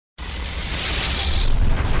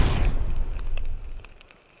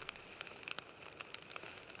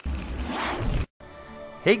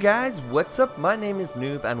Hey guys, what's up? My name is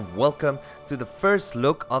Noob and welcome to the first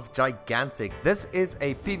look of Gigantic. This is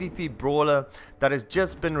a PvP brawler that has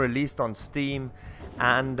just been released on Steam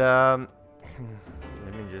and let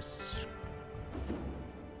me just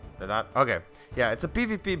do that. Okay, yeah, it's a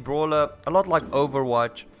PvP brawler, a lot like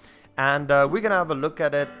Overwatch, and we're gonna have a look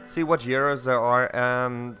at it, see what heroes there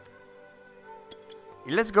are.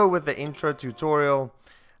 Let's go with the intro tutorial.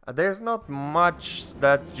 There's not much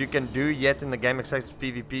that you can do yet in the game except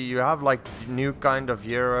PvP. You have like new kind of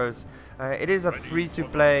heroes. It is a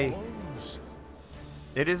free-to-play.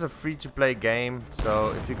 It is a free-to-play game.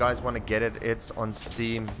 So if you guys want to get it, it's on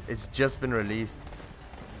Steam. It's just been released.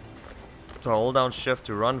 So hold down Shift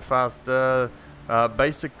to run faster.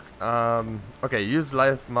 Basic. Okay, use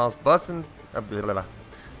left mouse button.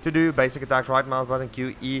 To do basic attacks, right mouse button,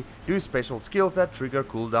 Q, E. Do special skills that trigger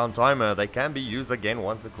cooldown timer. They can be used again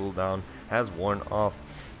once the cooldown has worn off.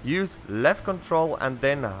 Use left control and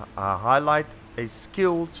then highlight a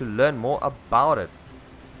skill to learn more about it.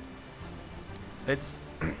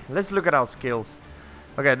 Let's look at our skills.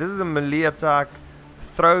 Okay, this is a melee attack.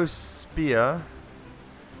 Throw spear.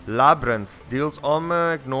 Labyrinth deals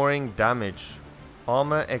armor ignoring damage.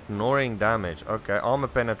 Armor ignoring damage. Okay, armor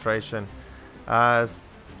penetration.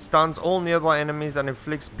 Stuns all nearby enemies and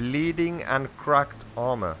inflicts bleeding and cracked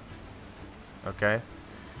armor. Okay.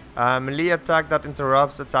 Melee attack that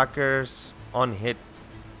interrupts attackers on hit.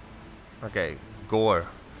 Okay. Gore.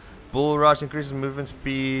 Bull rush increases movement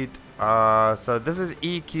speed. So this is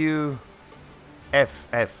EQ F.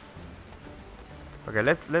 Okay,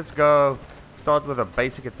 let's go. Start with a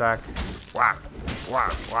basic attack. Wah, wah,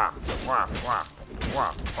 wah, wah, wah,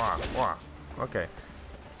 wah, wah, wah. Okay.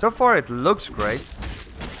 So far it looks great.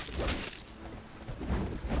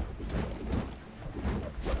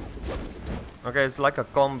 Okay, it's like a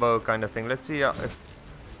combo kind of thing. Let's see if.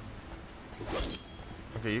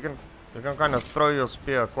 Okay, you can kind of throw your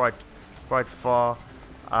spear quite far.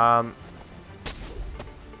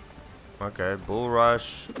 Okay, bull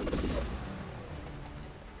rush.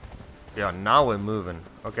 Yeah, now we're moving.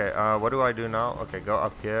 Okay, what do I do now? Okay, go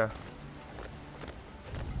up here.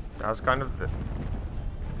 That's kind of.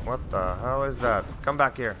 What the hell is that? Come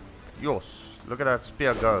back here. Yos, look at that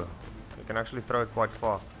spear go. You can actually throw it quite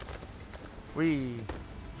far. Whee!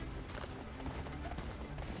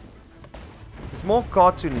 It's more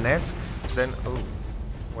cartoonesque than... Oh,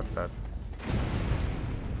 what's that?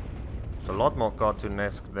 It's a lot more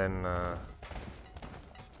cartoonesque than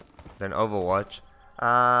Overwatch.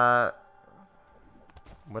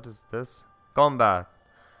 What is this? Combat.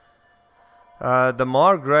 The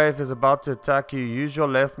Margrave is about to attack you. Use your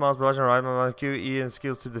left mouse button, right mouse, Q, E, and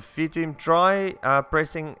skills to defeat him. Try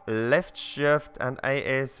pressing left shift and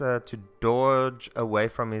AS to dodge away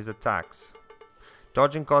from his attacks.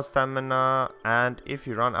 Dodging costs stamina, and if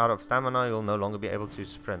you run out of stamina, you'll no longer be able to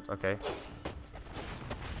sprint. Okay.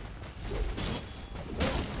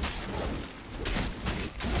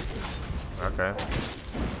 Okay.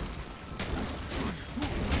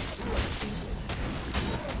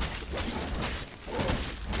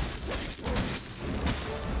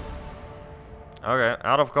 Okay,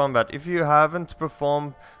 out of combat. If you haven't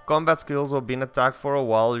performed combat skills or been attacked for a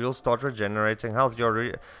while, you'll start regenerating health. You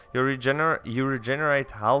regenerate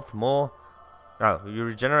health more. You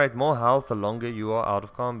regenerate more health the longer you are out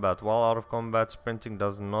of combat. While out of combat, sprinting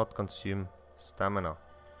does not consume stamina.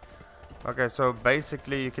 Okay, so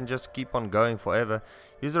basically you can just keep on going forever.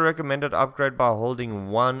 Use a recommended upgrade by holding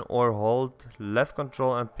 1 or hold left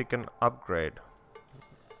control and pick an upgrade.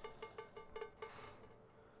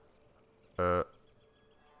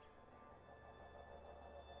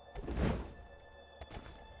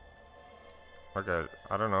 Okay,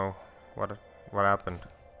 I don't know what happened.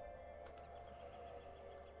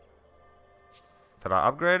 Did I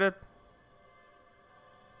upgrade it?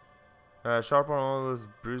 Sharp on all those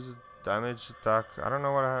bruises, damage, attack. I don't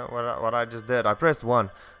know what I just did. I pressed 1.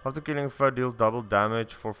 After killing a foe, deal double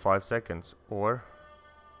damage for 5 seconds. Or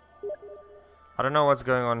I don't know what's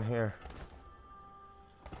going on here.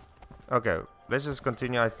 Okay, let's just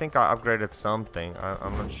continue. I think I upgraded something.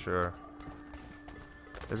 I'm not sure.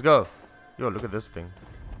 Let's go. Yo, look at this thing.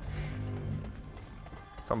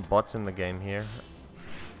 Some bots in the game here.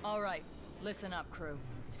 Alright, listen up, crew.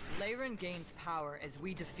 Leyren gains power as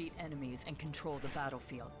we defeat enemies and control the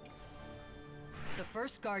battlefield. The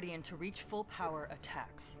first Guardian to reach full power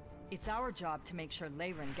attacks. It's our job to make sure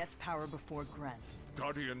Leyren gets power before Gren.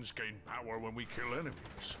 Guardians gain power when we kill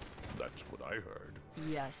enemies. That's what I heard.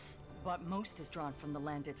 Yes, but most is drawn from the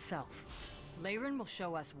land itself. Leyren will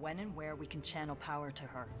show us when and where we can channel power to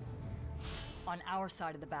her. On our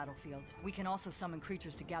side of the battlefield, we can also summon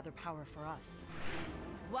creatures to gather power for us.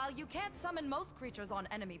 While you can't summon most creatures on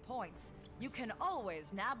enemy points, you can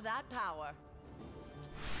always nab that power.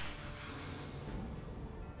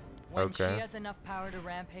 When she Okay. has enough power to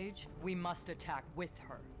rampage, we must attack with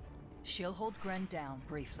her. She'll hold Gren down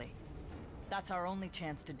briefly. That's our only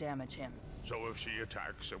chance to damage him. So if she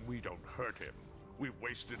attacks and we don't hurt him, we've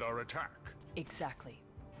wasted our attack. Exactly.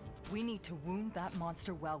 We need to wound that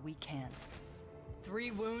monster while we can.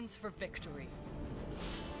 3 wounds for victory.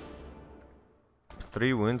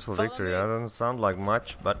 3 wounds for Follow victory. me. That doesn't sound like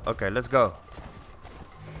much, but okay, let's go.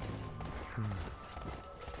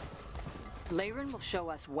 Leyren will show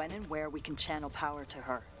us when and where we can channel power to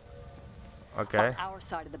her. Okay. On our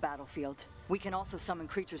side of the battlefield, we can also summon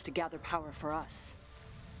creatures to gather power for us.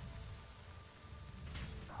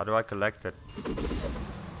 How do I collect it?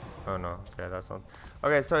 Oh no, okay, that's not.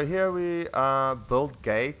 Okay, so here we build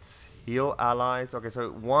gates, heal allies. Okay,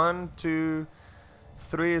 so 1, 2,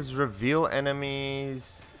 3 is reveal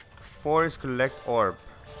enemies, 4 is collect orb.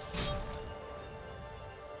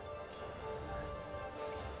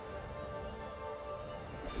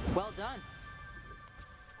 Well done.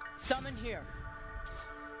 Summon here.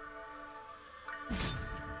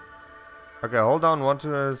 Okay, hold on, 1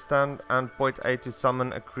 to stand and point A to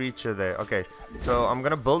summon a creature there. Okay, so I'm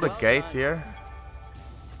gonna build a Well gate done. here.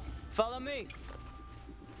 Follow me.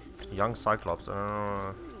 Young Cyclops, I don't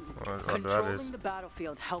know what that Controlling is. the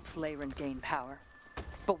battlefield helps Leyren gain power.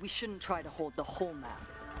 But we shouldn't try to hold the whole map.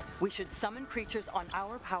 We should summon creatures on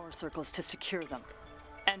our power circles to secure them.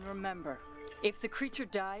 And remember, if the creature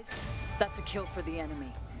dies, that's a kill for the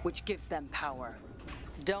enemy, which gives them power.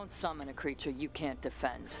 Don't summon a creature you can't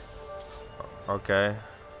defend. Okay.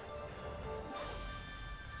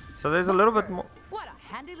 So there's a little bit more. What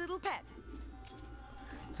a handy little pet.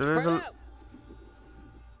 So there's Spread a out.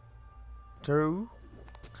 True.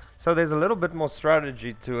 So there's a little bit more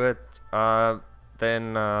strategy to it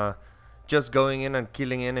than just going in and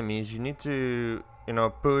killing enemies. You need to, you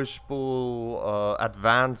know, push, pull,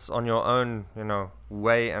 advance on your own, you know,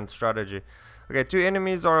 way and strategy. Okay, 2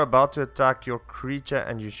 enemies are about to attack your creature,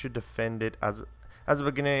 and you should defend it. As a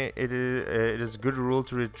beginner, it is a good rule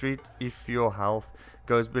to retreat if your health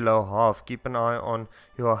goes below half. Keep an eye on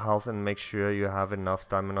your health and make sure you have enough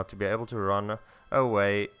stamina to be able to run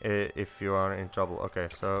away if you are in trouble. Okay,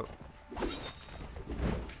 so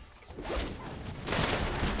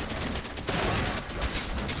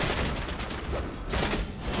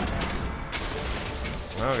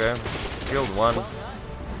okay, killed one. Well done.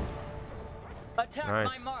 Attack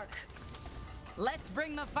Nice. my mark. Let's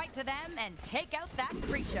bring the fight to them and take out that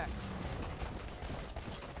creature.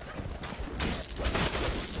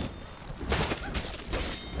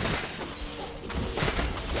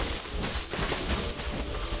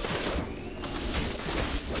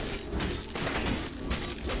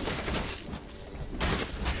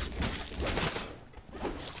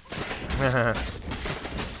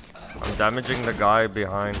 I'm damaging the guy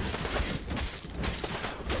behind.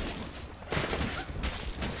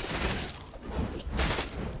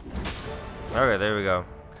 Okay, there we go.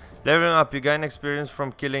 Leveling up, you gain experience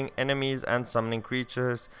from killing enemies and summoning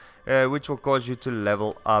creatures, which will cause you to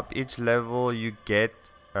level up. Each level you get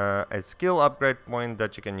a skill upgrade point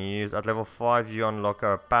that you can use. At level 5 you unlock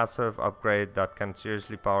a passive upgrade that can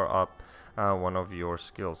seriously power up one of your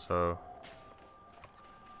skills. So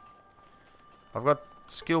I've got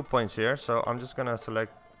skill points here, so I'm just gonna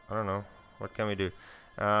select, I don't know, what can we do?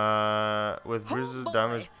 With bruises, boy,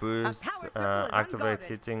 damage a boost, power circle is activate unguarded.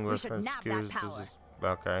 hitting We with should nab that skills.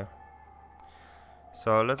 power. Okay.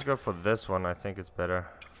 So let's go for this one. I think it's better.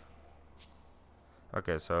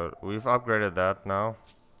 Okay, so we've upgraded that now.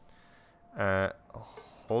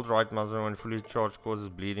 Hold right mouse when fully charged causes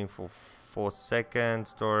bleeding for 4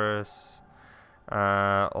 seconds. Taurus.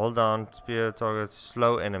 Hold down spear targets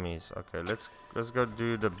slow enemies. Okay, let's go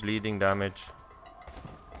do the bleeding damage.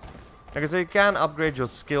 Okay, so you can upgrade your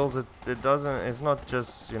skills. It doesn't. It's not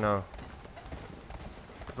just, you know.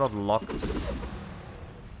 It's not locked.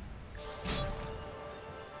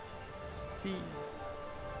 T.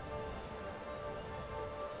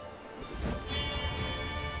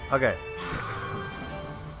 Okay.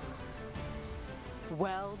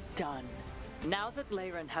 Well done. Now that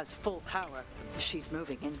Leyren has full power, she's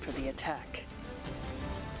moving in for the attack.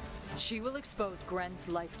 She will expose Gren's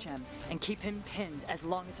life gem and keep him pinned as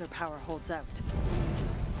long as her power holds out.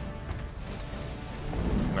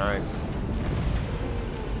 Nice.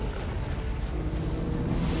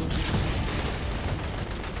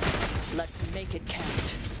 Let's make it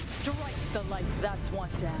count. Strike the life that's one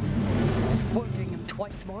down. Wounding him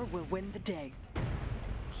twice more will win the day.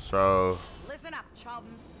 So Listen up,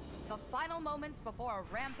 chums. The final moments before a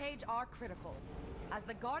rampage are critical. As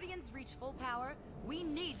the Guardians reach full power, we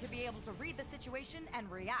need to be able to read the situation and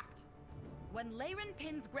react. When Leyren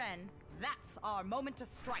pins Gren, that's our moment to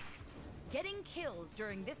strike. Getting kills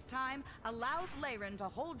during this time allows Leyren to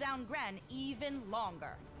hold down Gren even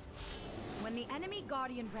longer. When the enemy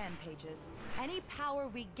Guardian rampages, any power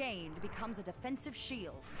we gained becomes a defensive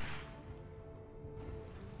shield.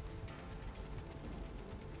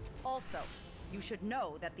 Also, you should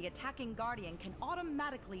know that the attacking Guardian can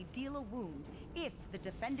automatically deal a wound if the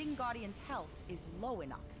defending Guardian's health is low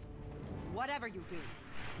enough. Whatever you do,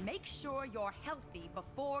 make sure you're healthy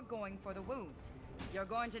before going for the wound. You're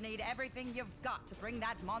going to need everything you've got to bring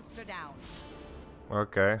that monster down.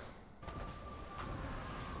 Okay.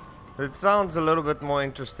 It sounds a little bit more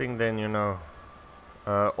interesting than, you know,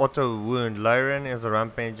 auto wound. Leyren is a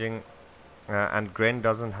rampaging and Gren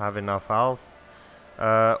doesn't have enough health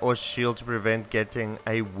or shield to prevent getting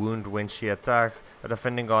a wound when she attacks. A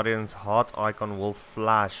defending Guardian's heart icon will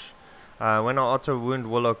flash. When an auto wound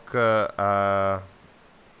will occur,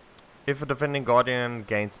 if a defending Guardian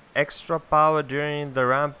gains extra power during the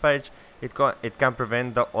rampage, it can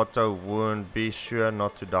prevent the auto wound. Be sure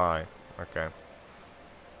not to die. Okay.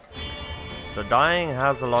 So dying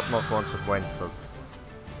has a lot more consequences.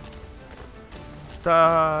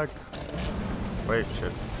 Attack! Wait,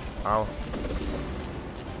 shit. Ow.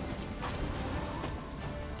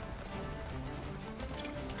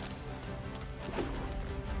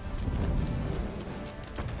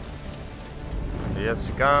 Here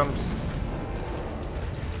she comes.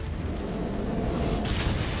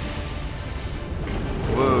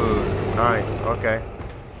 Woo, nice, okay.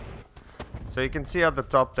 So you can see at the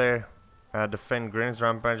top there, defend Gren's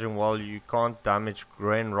rampaging. While you can't damage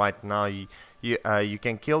Gren right now, you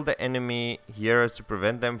can kill the enemy heroes to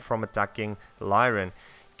prevent them from attacking Leyren.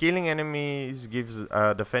 Killing enemies gives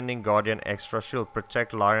defending Guardian extra shield.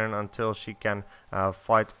 Protect Leyren until she can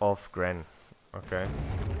fight off Gren. Okay.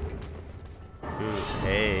 Ooh,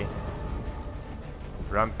 hey.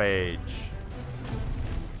 Rampage.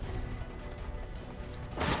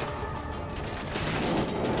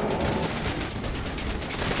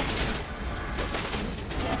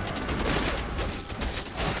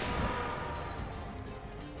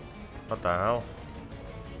 What the hell?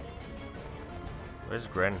 Where's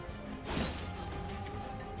Gren?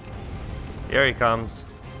 Here he comes.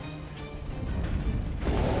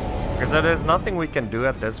 Okay, so there's nothing we can do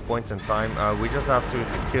at this point in time. We just have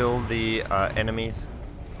to kill the enemies.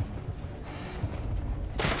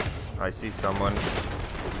 I see someone.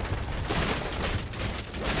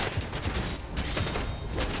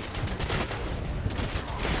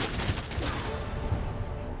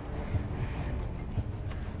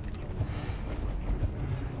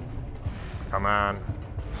 Come on.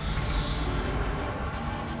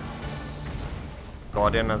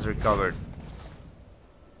 Guardian has recovered.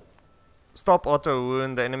 Stop auto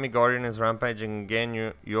wound. The enemy Guardian is rampaging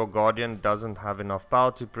again. Your Guardian doesn't have enough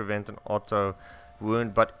power to prevent an auto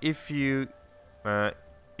wound, but if you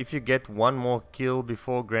get one more kill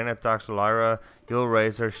before Gren attacks Lyra, you'll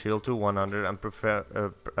raise her shield to 100 and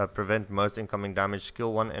prevent most incoming damage.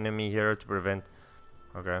 Kill one enemy hero to prevent.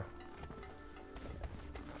 Okay.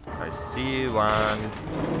 I see one.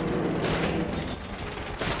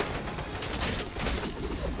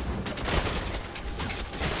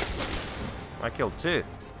 I killed two.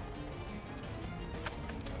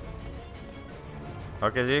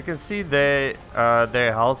 Okay, so you can see their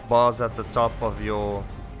health bars at the top of your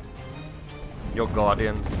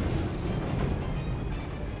Guardians,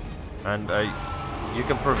 and you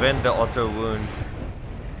can prevent the auto wound.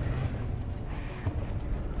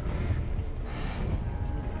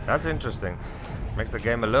 That's interesting. Makes the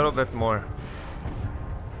game a little bit more.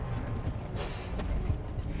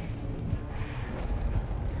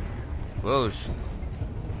 Whoosh.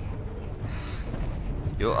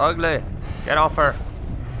 You ugly. Get off her.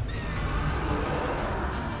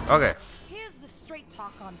 Okay. Here's the straight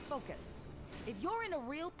talk on focus. If you're in a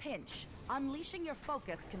real pinch, unleashing your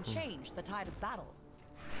focus can change the tide of battle.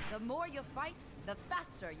 The more you fight, the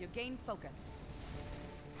faster you gain focus.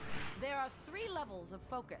 There are 3 levels of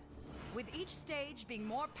focus, with each stage being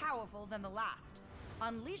more powerful than the last.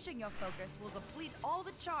 Unleashing your focus will deplete all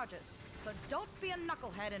the charges, so don't be a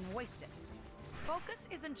knucklehead and waste it. Focus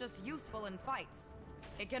isn't just useful in fights.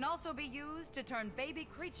 It can also be used to turn baby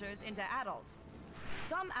creatures into adults.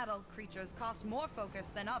 Some adult creatures cost more focus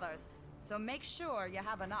than others, so make sure you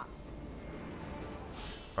have enough.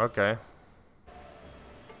 Okay.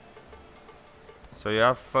 So you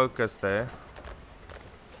have focus there.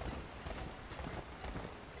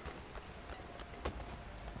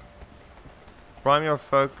 Prime your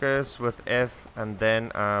focus with F and then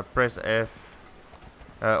press F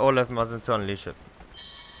Or left button to unleash it.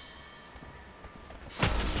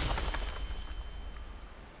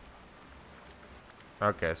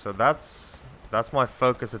 Okay, so that's my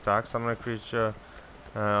focus attack. Summon a creature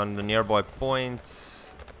on the nearby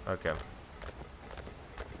point. Okay.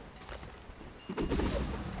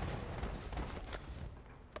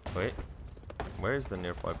 Wait, where is the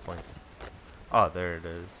nearby point? Oh, there it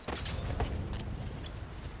is.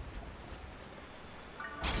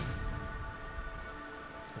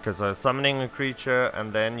 Okay, so summoning a creature,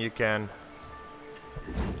 and then you can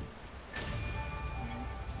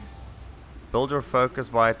build your focus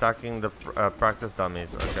by attacking the practice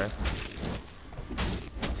dummies. Okay.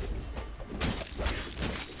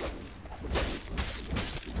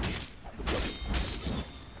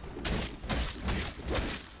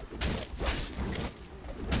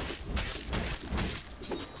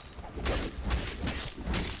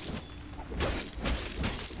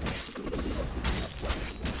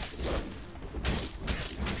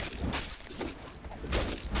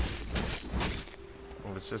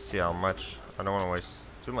 Let's just see how much. I don't want to waste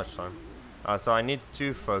too much time. So I need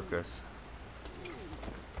 2 focus.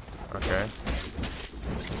 Okay.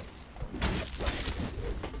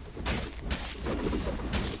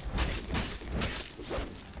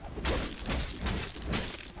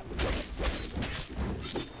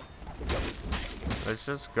 Let's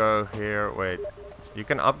just go here. Wait. You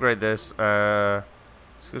can upgrade this.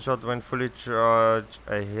 Skill shot when fully charged.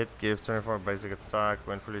 A hit gives 24 basic attack.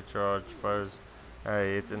 When fully charged, foes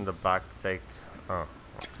hit in the back take. Oh,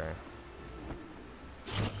 okay.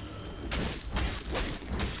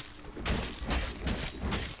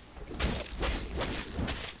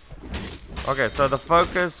 Okay, so the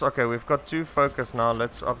focus. Okay, we've got 2 focus now.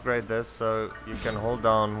 Let's upgrade this so you can hold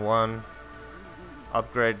down 1.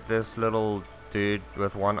 Upgrade this little dude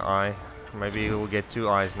with 1 eye. Maybe we'll get 2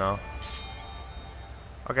 eyes now.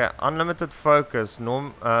 Okay, unlimited focus.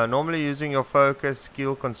 Normally using your focus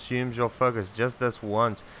skill consumes your focus just this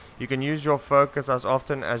once. You can use your focus as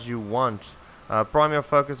often as you want. Prime your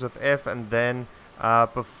focus with F and then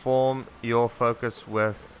perform your focus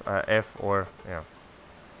with F or, yeah.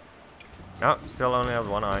 No, still only has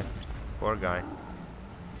 1 eye. Poor guy.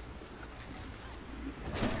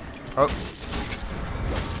 Oh.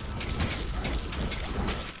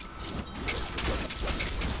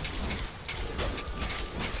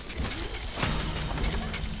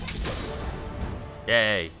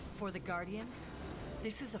 Yay. For the Guardians,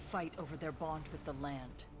 this is a fight over their bond with the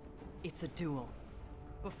land. It's a duel.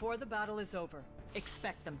 Before the battle is over,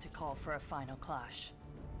 expect them to call for a final clash.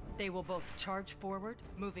 They will both charge forward,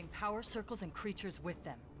 moving power circles and creatures with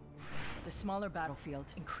them. The smaller battlefield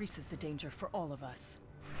increases the danger for all of us.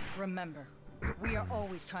 Remember, we are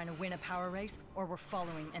always trying to win a power race, or we're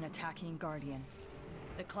following an attacking Guardian.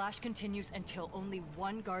 The clash continues until only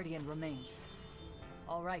 1 Guardian remains.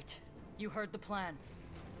 All right. You heard the plan.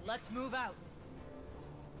 Let's move out.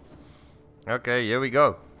 Okay, here we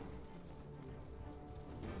go.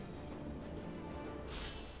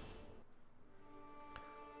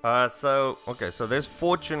 So there's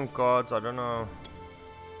fortune cards. I don't know.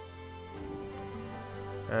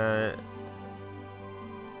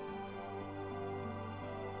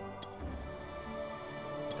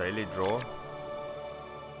 Daily draw.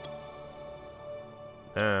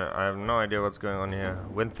 I have no idea what's going on here.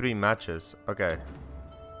 Win 3 matches. Okay.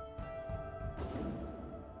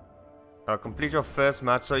 Complete your first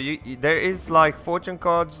match. So there is like fortune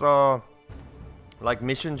cards or like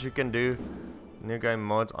missions you can do. New game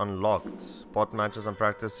modes unlocked. Spot matches and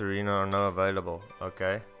practice arena are now available.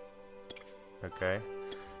 Okay. Okay.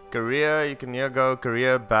 Career, you can here go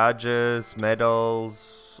career badges,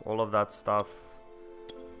 medals, all of that stuff.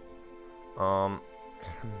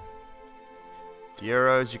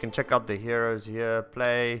 Heroes, you can check out the heroes here.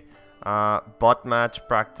 Play, bot match,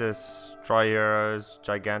 practice, try heroes,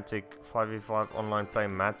 gigantic 5v5 online play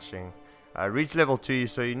matching. Reach level 2,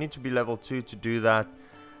 so you need to be level 2 to do that.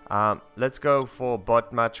 Let's go for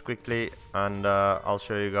bot match quickly and I'll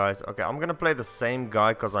show you guys. Okay, I'm gonna play the same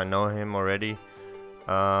guy because I know him already.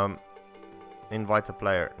 Invite a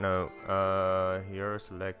player. No, hero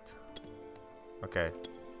select. Okay,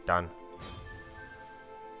 done.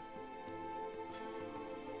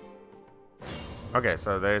 Okay,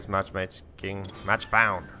 so there's matchmaking. Match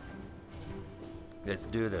found. Let's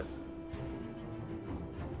do this.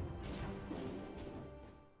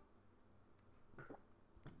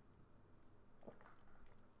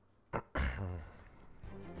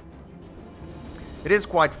 It is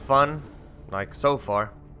quite fun, like so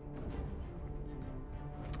far.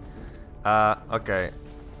 Okay.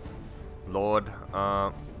 Lord,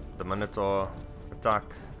 the Minotaur, attack.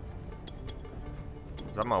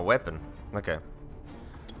 Is that my weapon? Okay.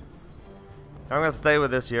 I'm gonna stay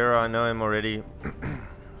with this hero. I know him already.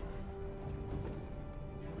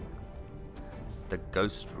 The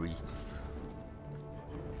Ghost Reef.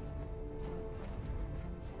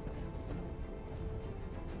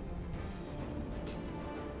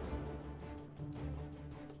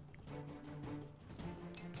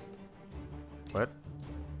 What?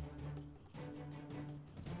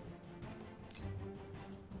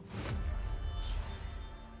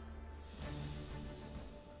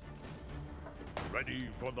 Ready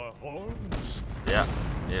for the horns? Yeah,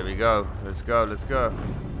 here we go. Let's go, let's go.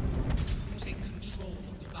 Take control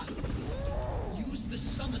of the battle. Use the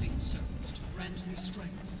summoning circles to grant me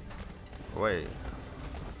strength. Wait.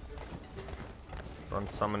 Run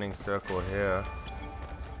summoning circle here.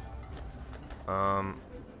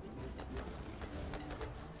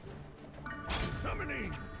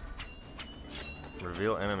 Summoning!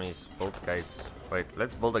 Reveal enemies, build gates. Wait,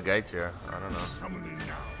 let's build a gate here. I don't know. Summoning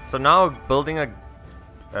now. So now building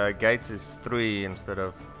a gate is 3 instead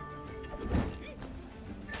of...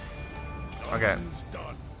 Okay. It's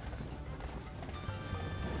done.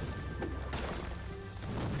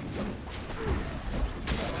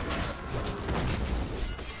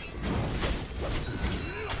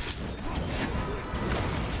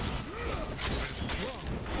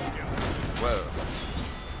 Whoa.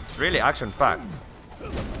 It's really action-packed.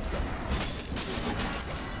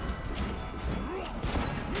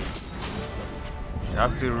 You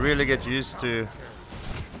have to really get used to...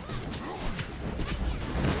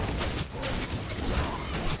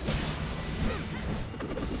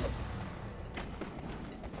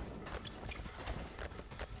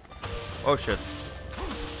 Oh shit.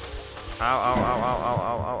 Ow, ow, ow, ow, ow,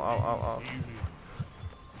 ow, ow, ow, ow, ow.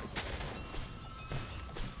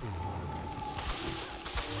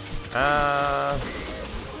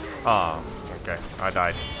 Oh, okay, I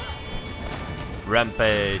died.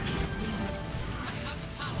 Rampage.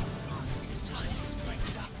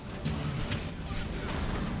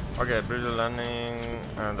 Okay, boost the landing,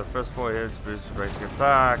 and the first 4 hits boost the basic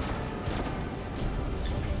attack.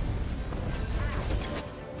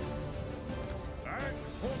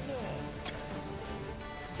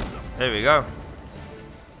 There we go.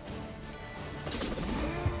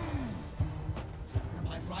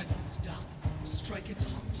 My rival is down. Strike its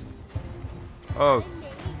heart. Oh.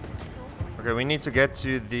 Okay, we need to get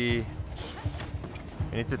to the...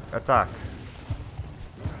 We need to attack.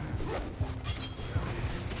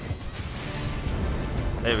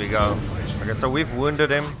 There we go. Okay, so we've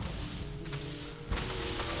wounded him.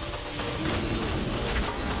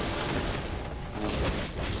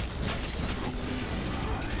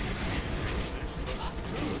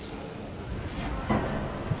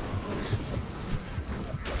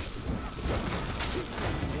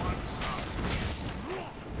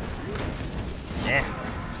 Yeah.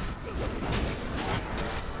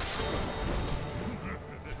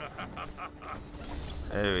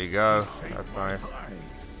 There we go. That's nice.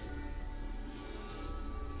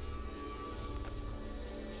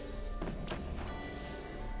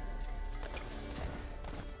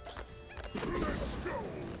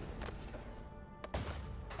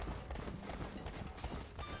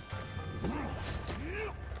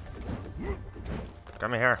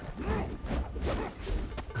 Come here.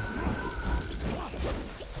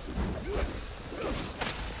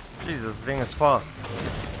 Jesus, this thing is fast.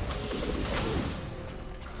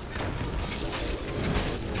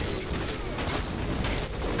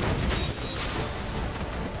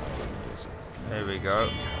 There we go.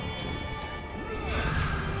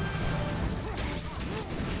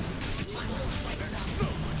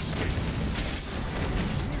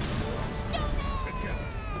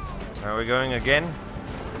 Are we going again?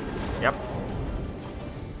 Yep.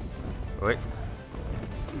 Wait.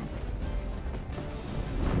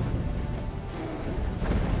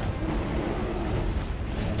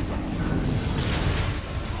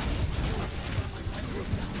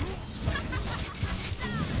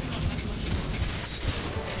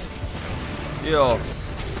 Dios.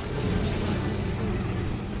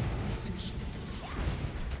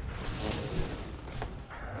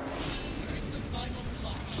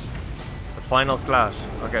 The final clash.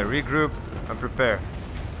 Okay, regroup and prepare.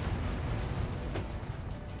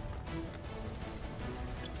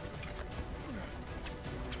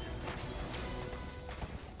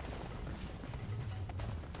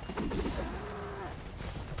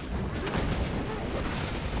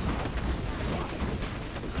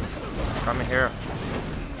 Come here.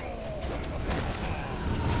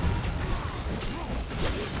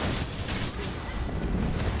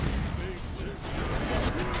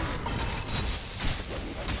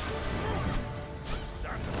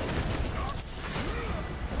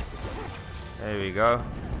 you go.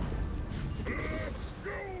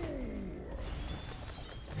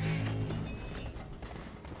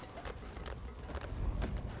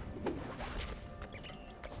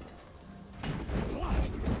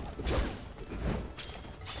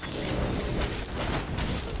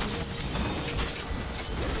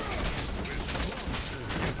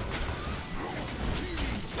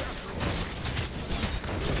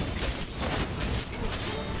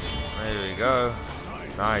 There we go.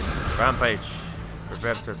 Nice. Rampage.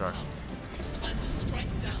 Prepare to attack. It's time to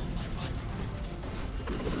strike down my rival.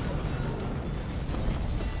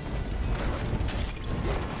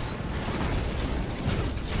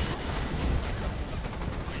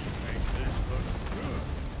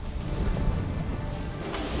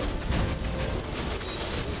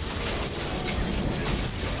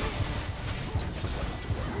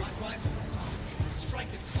 My rival's down.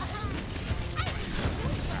 Strike its heart.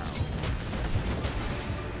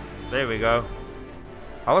 There we go.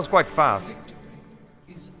 I was quite fast.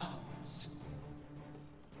 Victory is ours.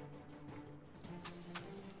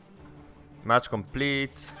 Match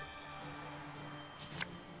complete.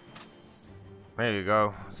 There you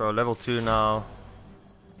go. So level 2 now.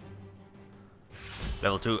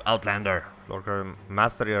 Level 2 Outlander. Lord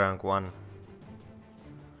Mastery rank 1.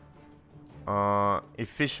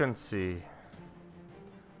 Efficiency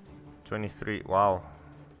 23. Wow.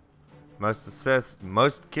 Most assists,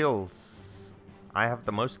 most kills. I have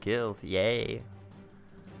the most kills. Yay.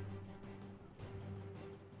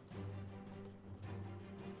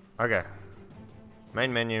 Okay.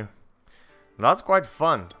 Main menu. That's quite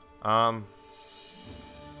fun.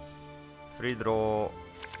 Free draw.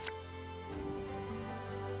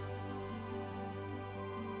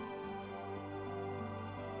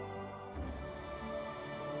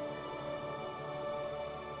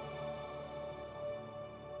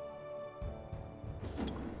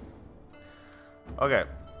 Okay.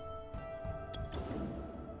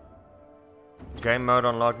 Game mode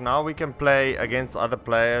unlocked. Now we can play against other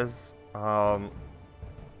players.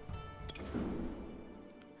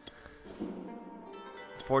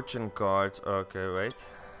 Fortune cards. Okay, wait.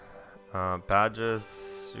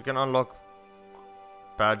 Badges. You can unlock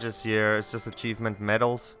badges here. It's just achievement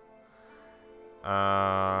medals. You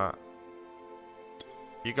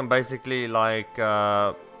can basically like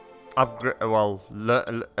upgrade, well,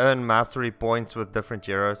 earn mastery points with different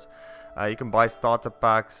heroes. You can buy starter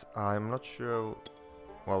packs. I'm not sure.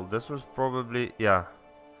 Well, this was probably, yeah.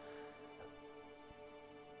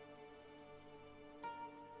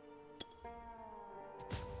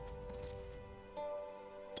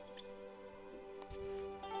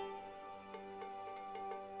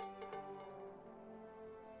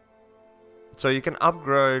 So you can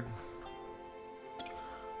upgrade.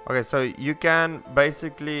 Okay, so you can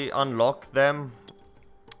basically unlock them.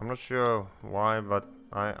 I'm not sure why, but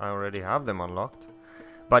I already have them unlocked.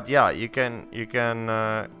 But yeah, you can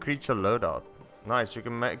creature loadout. Nice. You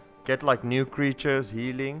can get like new creatures,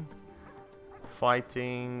 healing,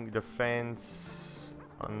 fighting, defense,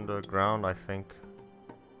 underground, I think.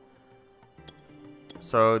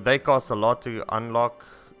 So they cost a lot to unlock.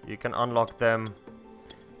 You can unlock them,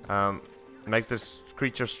 make this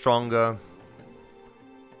creature stronger.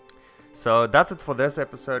 So that's it for this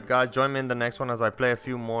episode, guys. Join me in the next one as I play a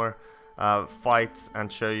few more fights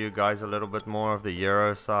and show you guys a little bit more of the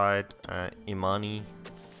hero side. Imani,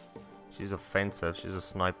 she's offensive. She's a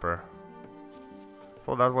sniper.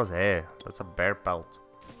 Thought that was hair. That's a bear pelt.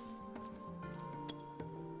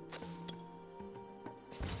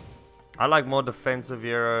 I like more defensive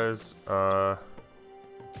heroes.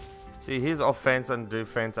 See, here's offense and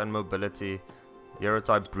defense and mobility. Hero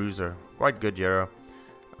type bruiser. Quite good hero.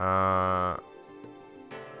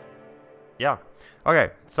 Yeah. Okay,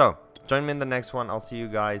 so join me in the next one. I'll see you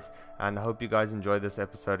guys, and I hope you guys enjoyed this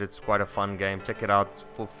episode. It's quite a fun game. Check it out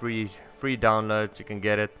for free download. You can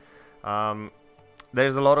get it.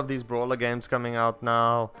 There's a lot of these brawler games coming out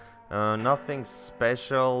now. Nothing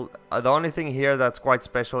special. The only thing here that's quite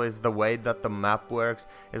special is the way that the map works.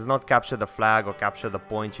 It's not capture the flag or capture the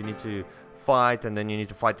point. You need to fight, and then you need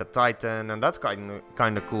to fight the Titan, and that's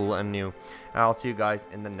kind of cool and new. I'll see you guys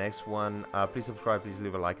in the next one. Please subscribe, please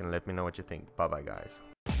leave a like, and let me know what you think. Bye bye, guys.